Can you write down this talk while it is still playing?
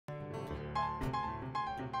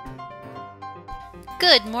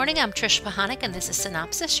Good morning, I'm Trish Pahanik, and this is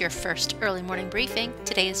Cynopsis, your first early morning briefing.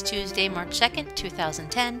 Today is Tuesday, March 2nd,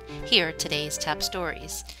 2010. Here are today's top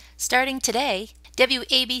stories. Starting today,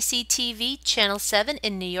 WABC-TV Channel 7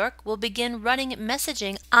 in New York will begin running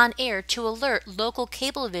messaging on air to alert local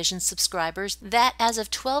Cablevision subscribers that as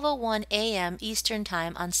of 12:01 a.m. Eastern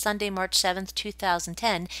Time on Sunday, March 7,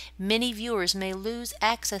 2010, many viewers may lose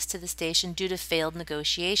access to the station due to failed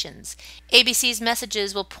negotiations. ABC's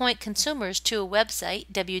messages will point consumers to a website,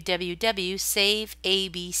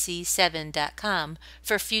 www.saveabc7.com,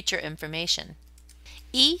 for future information.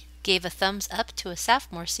 Gave a thumbs up to a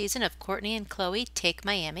sophomore season of Courtney and Chloe Take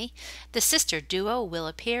Miami. The sister duo will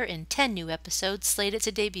appear in 10 new episodes slated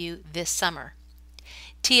to debut this summer.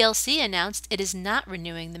 TLC announced it is not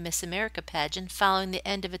renewing the Miss America pageant following the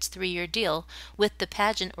end of its 3-year deal with the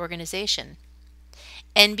pageant organization.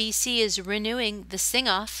 NBC is renewing the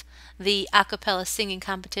Sing-Off, the a cappella singing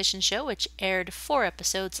competition show, which aired 4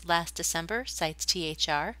 episodes last December, cites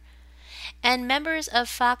THR. And members of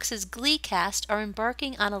Fox's Glee cast are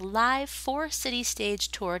embarking on a live 4-city stage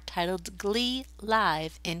tour titled Glee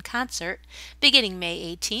Live in Concert, beginning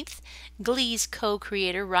May 18th. Glee's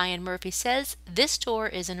co-creator Ryan Murphy says this tour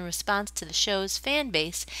is in response to the show's fan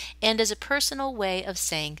base and is a personal way of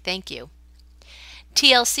saying thank you.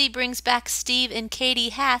 TLC brings back Steve and Katie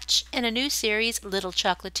Hatch in a new series, Little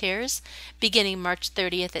Chocolatiers, beginning March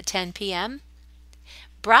 30th at 10 p.m.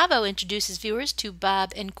 Bravo introduces viewers to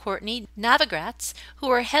Bob and Courtney Novogratz, who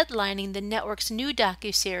are headlining the network's new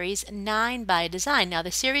docuseries 9 by Design. Now,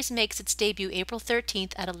 the series makes its debut April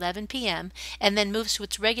 13th at 11 p.m. and then moves to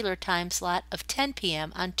its regular time slot of 10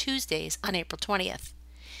 p.m. on Tuesdays on April 20th.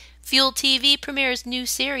 Fuel TV premieres new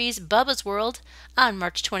series Bubba's World on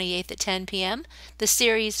March 28th at 10 p.m. The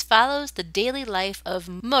series follows the daily life of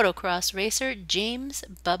motocross racer James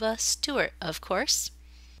Bubba Stewart, of course.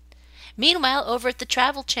 Meanwhile, over at the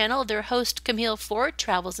Travel Channel, their host Camille Ford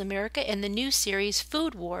travels America in the new series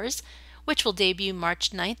Food Wars, which will debut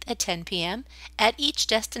March 9th at 10 p.m. At each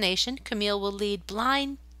destination, Camille will lead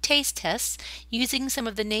blind taste tests using some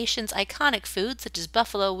of the nation's iconic foods such as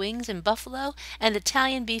buffalo wings in Buffalo and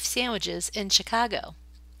Italian beef sandwiches in Chicago.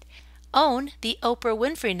 OWN, the Oprah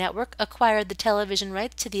Winfrey Network, acquired the television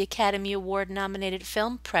rights to the Academy Award-nominated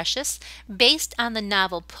film Precious, based on the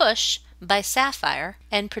novel Push by Sapphire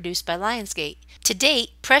and produced by Lionsgate. To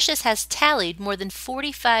date, Precious has tallied more than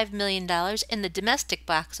 $45 million in the domestic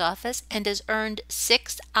box office and has earned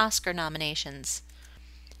 6 Oscar nominations.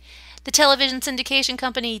 The television syndication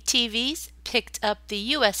company TV's picked up the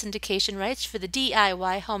U.S. syndication rights for the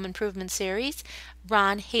DIY home improvement series,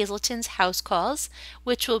 Ron Hazelton's House Calls,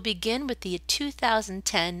 which will begin with the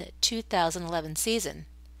 2010-2011 season.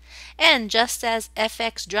 And just as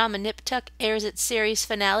FX drama Nip Tuck airs its series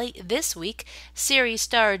finale this week, series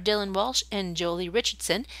star Dylan Walsh and Jolie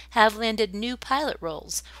Richardson have landed new pilot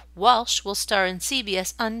roles. Walsh will star in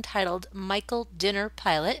CBS' untitled Michael Dinner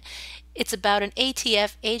pilot. It's about an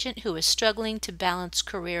ATF agent who is struggling to balance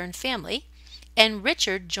career and family. And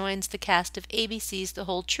Richard joins the cast of ABC's The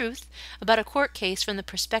Whole Truth about a court case from the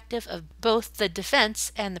perspective of both the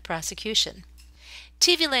defense and the prosecution.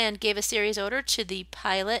 TV Land gave a series order to the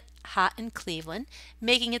pilot Hot in Cleveland,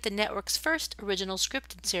 making it the network's first original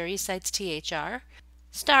scripted series, cites THR.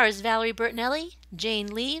 Stars Valerie Bertinelli, Jane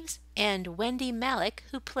Leaves, and Wendy Malick,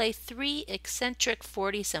 who play 3 eccentric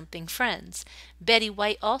 40-something friends. Betty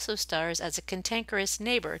White also stars as a cantankerous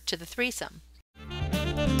neighbor to the threesome.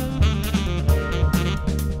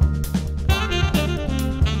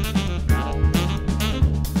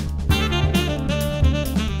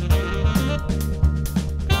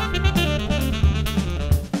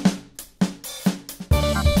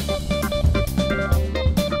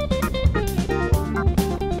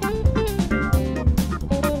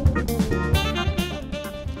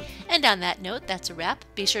 And on that note, that's a wrap.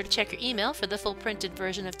 Be sure to check your email for the full printed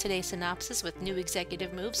version of today's synopsis with new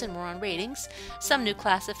executive moves and more on ratings, some new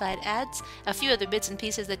classified ads, a few other bits and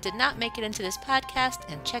pieces that did not make it into this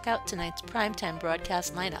podcast, and check out tonight's primetime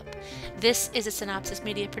broadcast lineup. This is a Cynopsis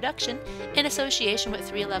Media production in association with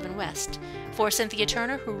 311 West. For Cynthia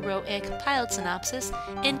Turner, who wrote and compiled Synopsis,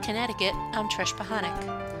 in Connecticut, I'm Trish Pahanik.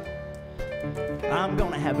 I'm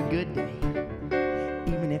gonna have a good day.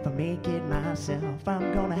 Even if I make it myself,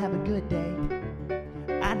 I'm gonna have a good day.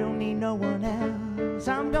 I don't need no one else.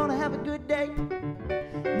 I'm gonna have a good day.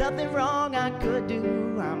 Nothing wrong I could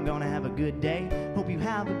do. I'm gonna have a good day. Hope you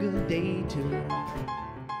have a good day too.